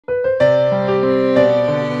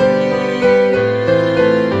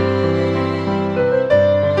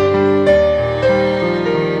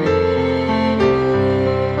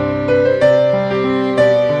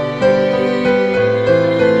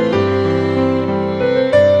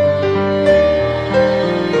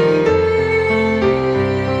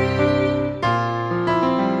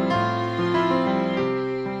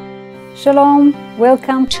Shalom,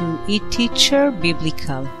 welcome to eTeacher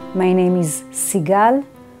Biblical. My name is Sigal.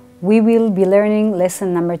 We will be learning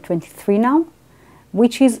lesson number 23 now,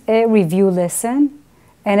 which is a review lesson.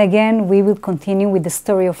 And again, we will continue with the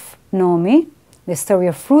story of Naomi, the story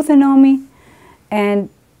of Ruth and Naomi.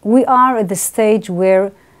 And we are at the stage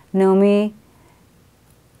where Naomi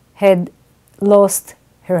had lost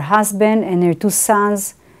her husband and her two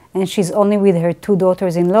sons, and she's only with her two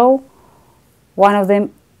daughters-in-law. One of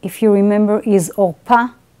them, if you remember, is Orpah,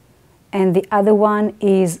 and the other one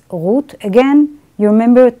is Ruth. Again, you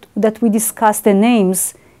remember that we discussed the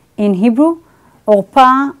names in Hebrew.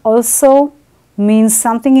 Orpah also means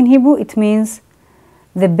something in Hebrew. It means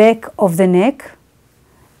the back of the neck.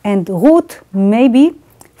 And Ruth, maybe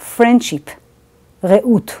friendship,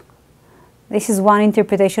 Reut. This is one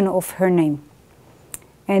interpretation of her name.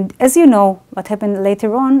 And as you know, what happened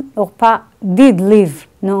later on, Orpah did leave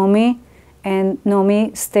Naomi, and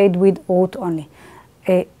Naomi stayed with Ruth only.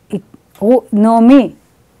 Naomi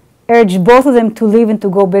urged both of them to leave and to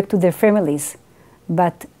go back to their families,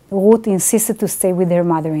 but Ruth insisted to stay with her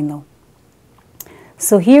mother-in-law.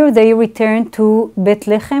 So here they returned to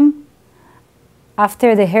Bethlehem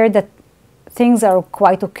after they heard that things are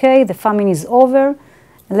quite okay, the famine is over.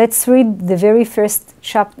 Let's read the very first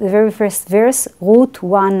chapter, the very first verse, Ruth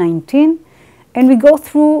 1:19, and we go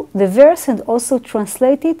through the verse and also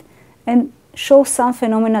translate it and show some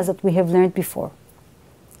phenomena that we have learned before.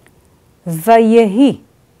 Vayehi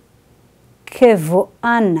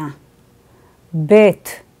kevo'ana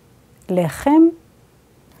bet lechem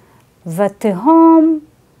ותהום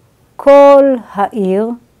כל העיר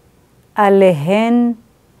עליהן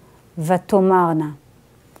ותאמרנה.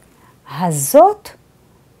 הזאת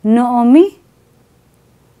Naomi.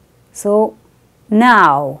 So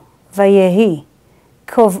now, Vayehi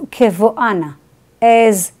kevo'ana,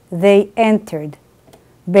 as they entered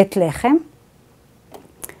Bethlehem,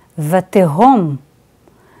 vatehom,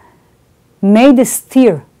 made a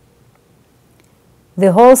stir,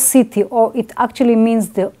 the whole city, or it actually means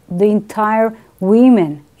the entire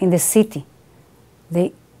women in the city.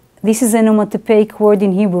 This is an onomatopoeic word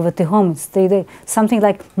in Hebrew, vatehom. It's something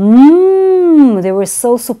like, they were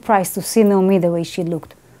so surprised to see Naomi the way she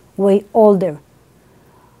looked, way older.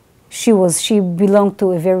 She belonged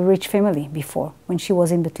to a very rich family before, when she was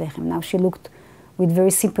in Bethlehem. Now she looked with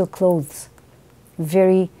very simple clothes,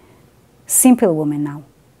 very simple woman now,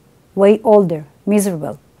 way older,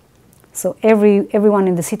 miserable. So everyone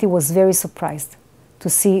in the city was very surprised to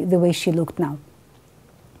see the way she looked now.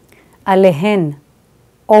 Alehen,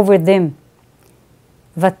 over them,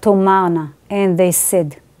 vatomarna, and they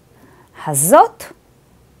said, Hazot,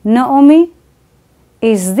 Naomi,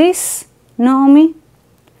 is this Naomi?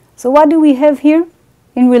 So what do we have here?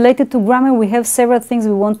 In related to grammar, we have several things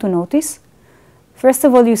we want to notice. First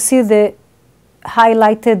of all, you see the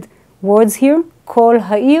highlighted words here, Kol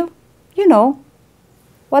Ha'ir. You know,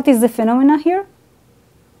 what is the phenomena here?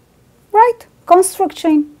 Right, construct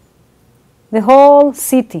chain. The whole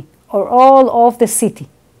city, or all of the city,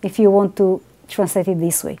 if you want to translate it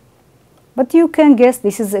this way. But you can guess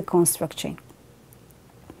this is a construct chain.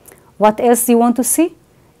 What else do you want to see?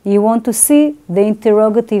 You want to see the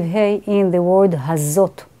interrogative hey in the word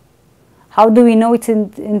hazot. How do we know it's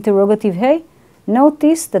an interrogative hey?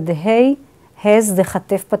 Notice that the hey has the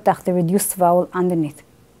chatef patach, the reduced vowel underneath.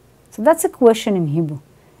 So that's a question in Hebrew.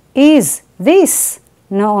 Is this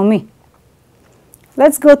Naomi?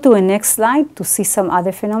 Let's go to a next slide to see some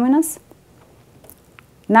other phenomena.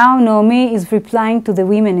 Now Naomi is replying to the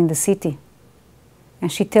women in the city.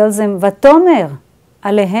 And she tells them, Vatomer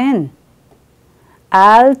alehen,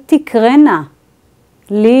 al tikrena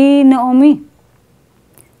li Naomi,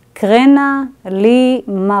 krena li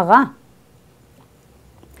mara,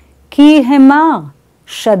 ki hemar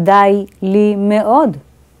shadai li meod.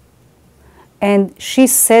 And she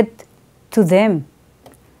said to them,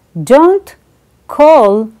 don't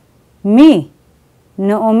call me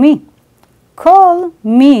Naomi. Call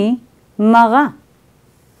me Mara,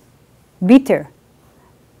 bitter,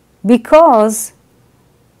 because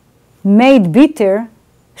made bitter,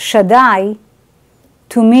 Shaddai,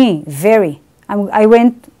 to me, very. I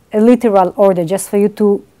went a literal order just for you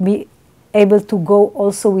to be able to go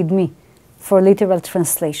also with me for literal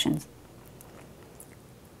translations.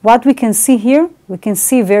 What we can see here, we can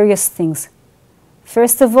see various things.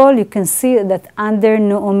 First of all, you can see that under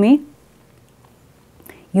Naomi,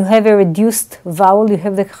 you have a reduced vowel, you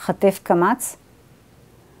have the chatef kamatz.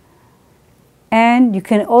 And you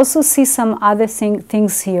can also see some other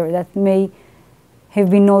things here that may have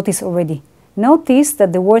been noticed already. Notice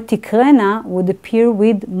that the word tikrena would appear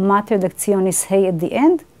with mater dactionis hey at the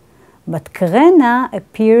end, But Krena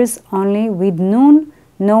appears only with nun,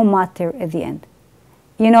 no matter at the end.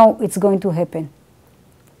 You know, it's going to happen.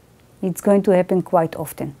 It's going to happen quite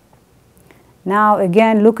often. Now,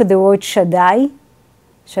 again, look at the word Shaddai.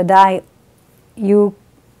 Shaddai, you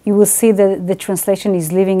will see that the translation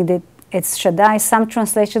is leaving it as Shaddai. Some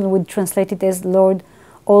translation would translate it as Lord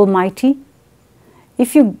Almighty.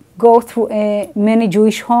 If you go through many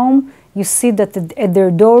Jewish homes, you see that at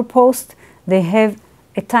their doorpost they have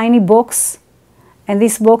a tiny box, and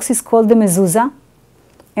this box is called the mezuzah.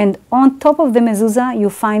 And on top of the mezuzah, you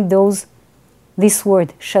find this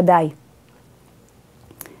word, Shaddai.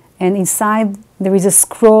 And inside there is a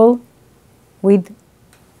scroll with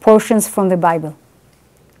portions from the Bible.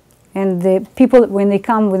 And the people, when they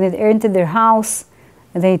enter their house,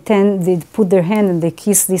 they put their hand and they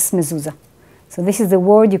kiss this mezuzah. So this is the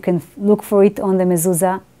word. You can look for it on the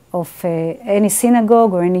mezuzah of any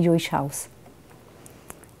synagogue or any Jewish house.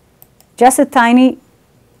 Just a tiny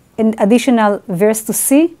additional verse to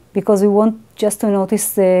see, because we want just to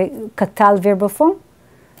notice the katal verbal form.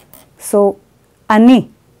 So,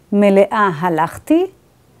 ani melea halachti,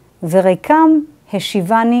 verekam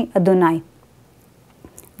heshivani Adonai.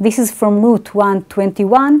 This is from Ruth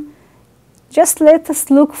 1:21. Just let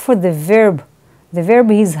us look for the verb. The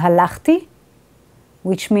verb is halachti,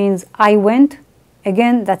 which means I went.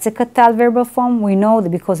 Again, that's a katal verbal form. We know that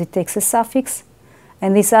because it takes a suffix,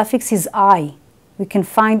 and this suffix is I. We can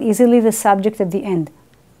find easily the subject at the end.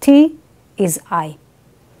 T is I.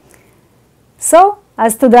 So,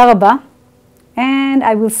 אז תודה רבה, and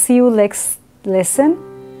I will see you next lesson,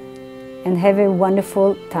 and have a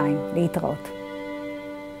wonderful time. להתראות.